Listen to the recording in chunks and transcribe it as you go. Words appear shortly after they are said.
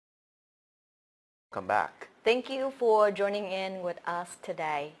Welcome back. Thank you for joining in with us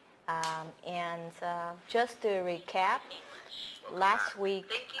today. Just to recap, last week.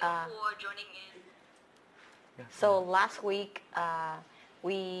 Last week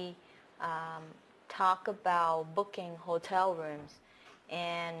we talked about booking hotel rooms,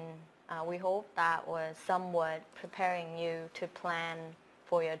 and we hope that was somewhat preparing you to plan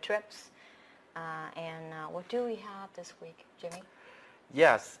for your trips. What do we have this week, Jimmy?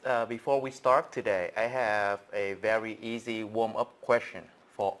 Yes, before we start today, I have a very easy warm-up question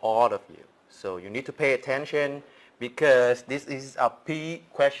for all of you. So you need to pay attention because this is a P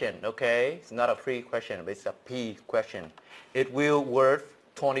question, okay? It's not a free question, but it's a P question. It will worth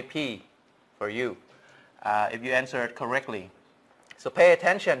 20p for you if you answer it correctly. So pay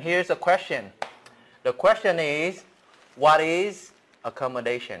attention. Here's a question. The question is, what is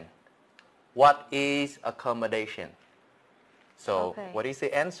accommodation? What is accommodation? So what is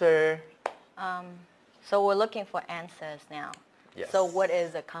the answer? So we're looking for answers now. Yes. So what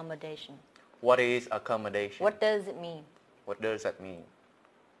is accommodation? What is accommodation? What does it mean? What does that mean?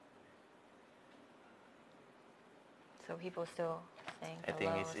 So people still saying I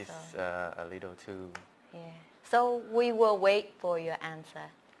hello. think it's a little too... Yeah. So we will wait for your answer.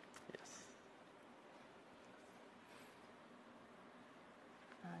 Yes.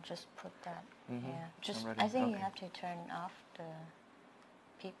 Just put that. Mm-hmm. Yeah. Just I think you have to turn off the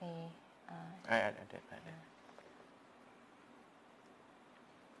pick me. I did.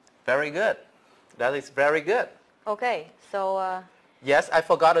 Very good. That is very good. Okay. So. Yes, I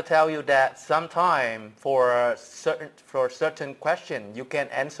forgot to tell you that sometime for a certain question you can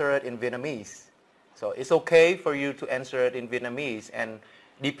answer it in Vietnamese. So it's okay for you to answer it in Vietnamese, and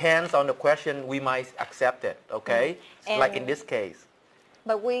depends on the question we might accept it. Okay, like in this case.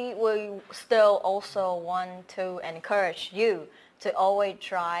 But we still also want to encourage you to always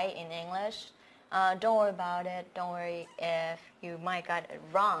try in English. Don't worry about it. Don't worry if you might get it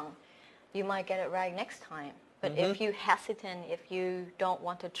wrong. You might get it right next time. But if you hesitant, if you don't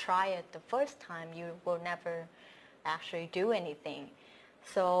want to try it the first time, you will never actually do anything.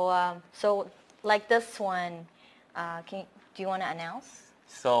 So like this one, do you want to announce?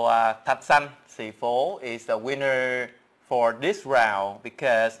 So Thạch Xanh Sĩ Phố is the winner for this round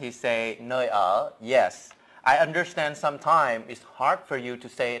because he say nơi ở. Yes, I understand sometimes it's hard for you to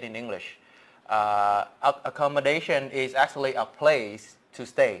say it in English. Accommodation is actually a place to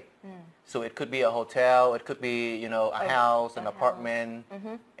stay. So it could be a hotel, it could be a house, an apartment,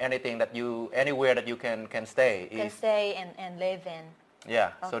 anything that anywhere that you can stay. Can stay and live in.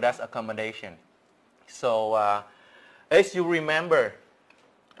 Yeah, so that's accommodation. So as you remember,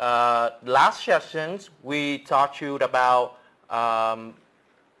 last sessions we taught you about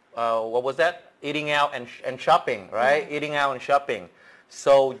what was that? Eating out and shopping, right? Eating out and shopping.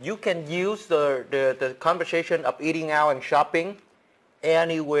 So you can use the conversation of eating out and shopping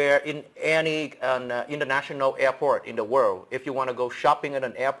anywhere in any international airport in the world. If you want to go shopping at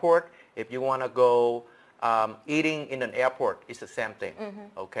an airport, if you want to go eating in an airport, it's the same thing.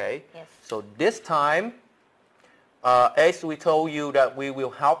 Okay? Yes. So this time, as we told you that we will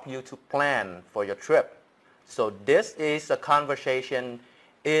help you to plan for your trip. So this is a conversation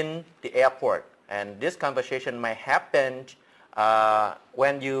in the airport, and this conversation might happen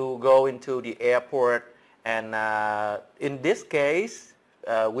when you go into the airport, and in this case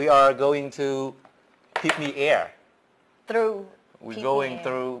we are going to Pick Me Air. We're going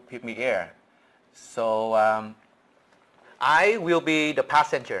through Pick Me Air. So I will be the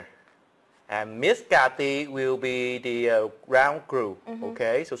passenger, and Miss Kathy will be the ground crew.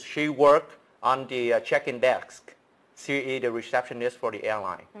 Okay, so she worked on the check-in desk. She is the receptionist for the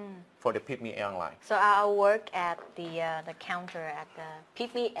airline, for the Pick Me airline. So I'll work at the counter, at the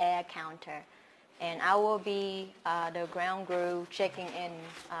Pick Me Air counter, and I will be the ground crew checking in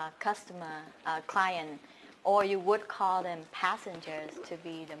client, or you would call them passengers to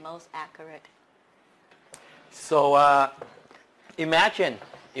be the most accurate. So imagine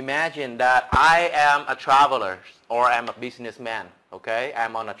that I am a traveler or I'm a businessman, okay?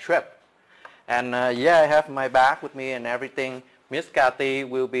 I'm on a trip. And I have my bag with me and everything. Miss Kathy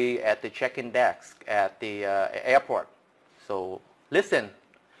will be at the check-in desk at the airport. So listen,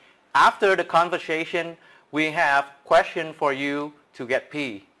 after the conversation, we have question for you to get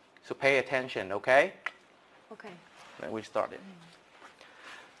P. So pay attention, okay? Okay. Then we started.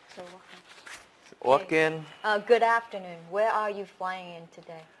 So walk in. Good afternoon. Where are you flying in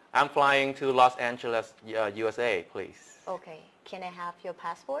today? I'm flying to Los Angeles, USA, please. Okay. Can I have your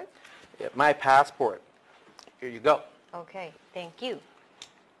passport? Yeah, my passport. Here you go. Okay. Thank you.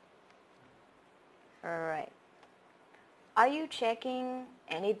 All right. Are you checking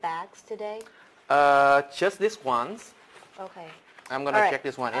any bags today? Just this once. Okay. I'm gonna check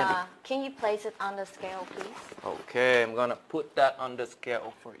this one in. Can you place it on the scale, please? Okay, I'm gonna put that on the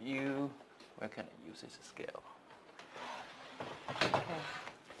scale for you. Where can I use this scale? Okay.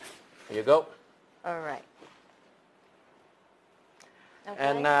 Here you go. All right. Okay,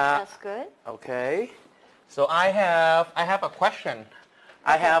 And that's good. okay. So I have a question.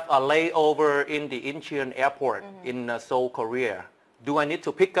 I have a layover in the Incheon airport in Seoul, Korea. Do I need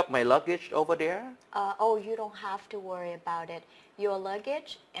to pick up my luggage over there? Oh, you don't have to worry about it. Your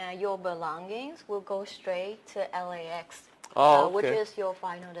luggage and your belongings will go straight to LAX, which is your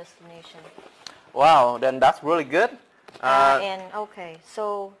final destination. Wow, then that's really good.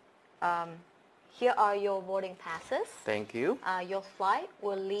 So here are your boarding passes. Thank you. Your flight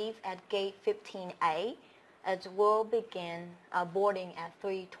will leave at gate 15A. It will begin boarding at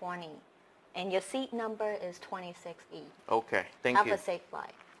 3:20. And your seat number is 26E. Okay, thank you. Have a safe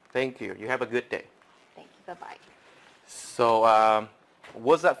flight. Thank you. You have a good day. Thank you. Bye-bye. So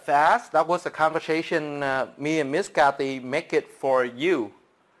was that fast? That was a conversation me and Miss Kathy make it for you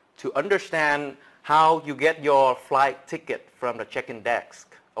to understand how you get your flight ticket from the check-in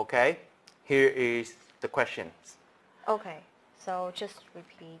desk. Okay? Here is the questions. Okay. So just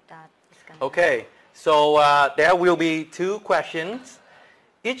repeat that. Okay. So there will be 2 questions.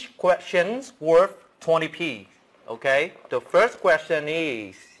 Each question's worth 20p. Okay? The first question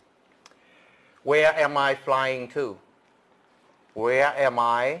is, where am I flying to? Where am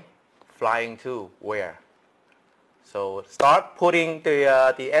I flying to? Where? So start putting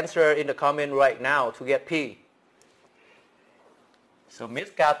the answer in the comment right now to get P. So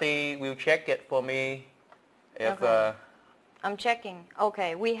Miss Kathy will check it for me. If I'm checking.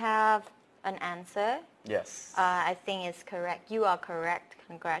 Okay, we have an answer. Yes. I think it's correct. You are correct.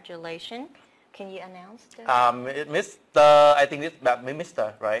 Congratulations. Can you announce the? Mr. I think it's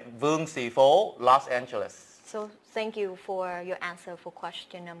Mr. Right? Vương Sĩ Phố, Los Angeles. So thank you for your answer for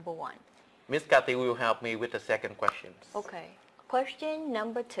question number 1. Miss Kathy will help me with the second question. Okay. Question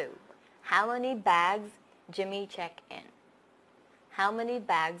number 2. How many bags Jimmy checked in? How many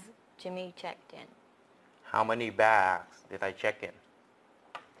bags Jimmy checked in? How many bags did I check in?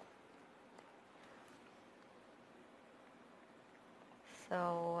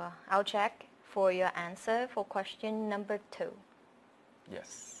 So I'll check for your answer for question number 2.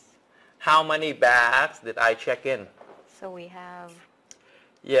 Yes. How many bags did I check in? So we have.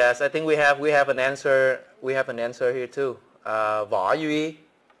 Yes, I think we have an answer. We have an answer here too. Võ Duy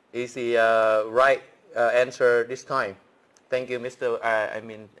is the right answer this time. Thank you, Mr. I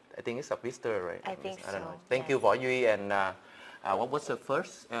think it's a Mr. Right? I think I don't so. know. Thank you, Võ Duy, and what was the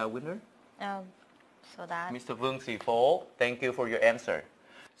first winner? So that. Mr. Vương Sĩ Phố, thank you for your answer.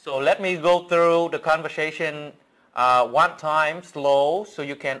 So let me go through the conversation one time slow so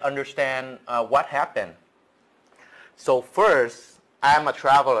you can understand what happened. So first, I'm a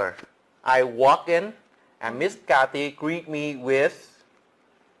traveler. I walk in and Miss Kathy greet me with.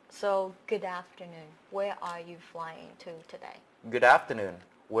 So good afternoon. Where are you flying to today? Good afternoon.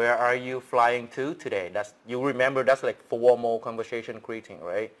 Where are you flying to today? You remember that's like formal conversation greeting,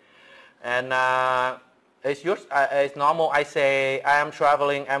 right? And it's normal. I say I am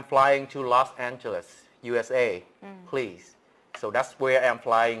traveling. I'm flying to Los Angeles, USA. Please. So that's where I'm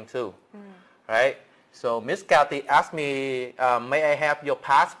flying to, right? So Miss Kathy asked me, may I have your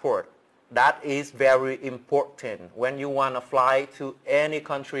passport? That is very important. When you want to fly to any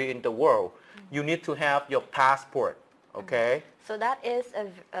country in the world, you need to have your passport, okay? So that is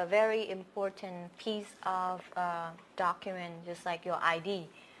a very important piece of document, just like your ID.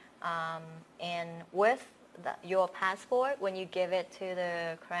 And with your passport, when you give it to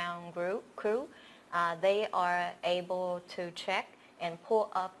the Crown crew, they are able to check and pull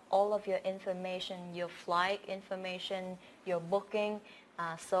up all of your information, your flight information, your booking,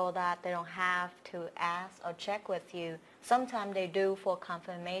 so that they don't have to ask or check with you. Sometimes they do for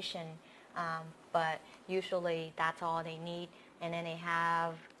confirmation, but usually that's all they need. And then they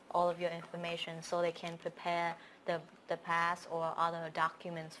have all of your information so they can prepare the pass or other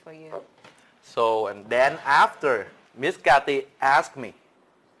documents for you. So, and then after, Miss Kathy asked me,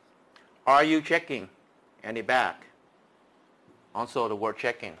 are you checking any bag? Also the word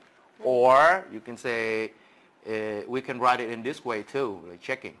checking. Or you can say, we can write it in this way too, like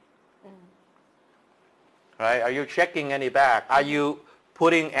checking. Right? Are you checking any bag? Are you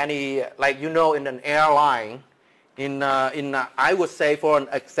putting any, like in an airline, I would say for an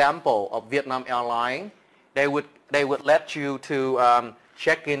example of Vietnam Airlines, they would let you to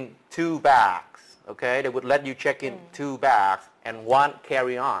check in 2 bags. Okay? They would let you check in 2 bags and 1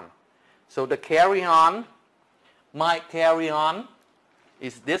 carry-on. So the carry-on, my carry-on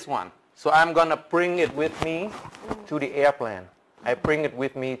is this one. So I'm gonna bring it with me to the airplane. I bring it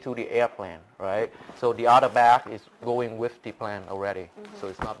with me to the airplane, right? So the other bag is going with the plane already. So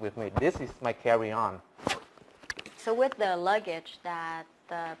it's not with me. This is my carry-on. So with the luggage that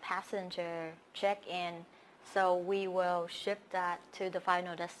the passenger check in, so we will ship that to the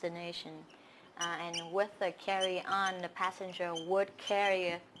final destination. And with the carry-on, the passenger would carry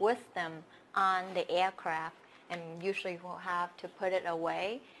it with them on the aircraft, and usually will have to put it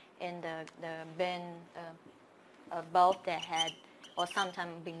away in the bin above their head or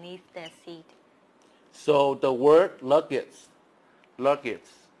sometimes beneath their seat. So the word luggage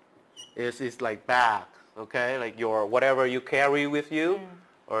is like bag, okay? Like your whatever you carry with you,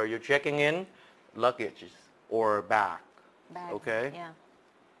 or you're checking in, luggage or bag. Okay. Yeah.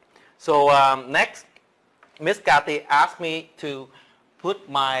 So next, Miss Kathy asked me to put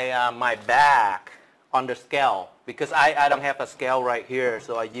my my bag on the scale because I don't have a scale right here,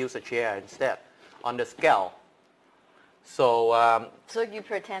 so I use a chair instead on the scale. So So you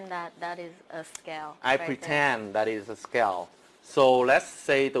pretend that that is a scale. I right pretend that is a scale. So let's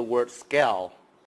say the word scale.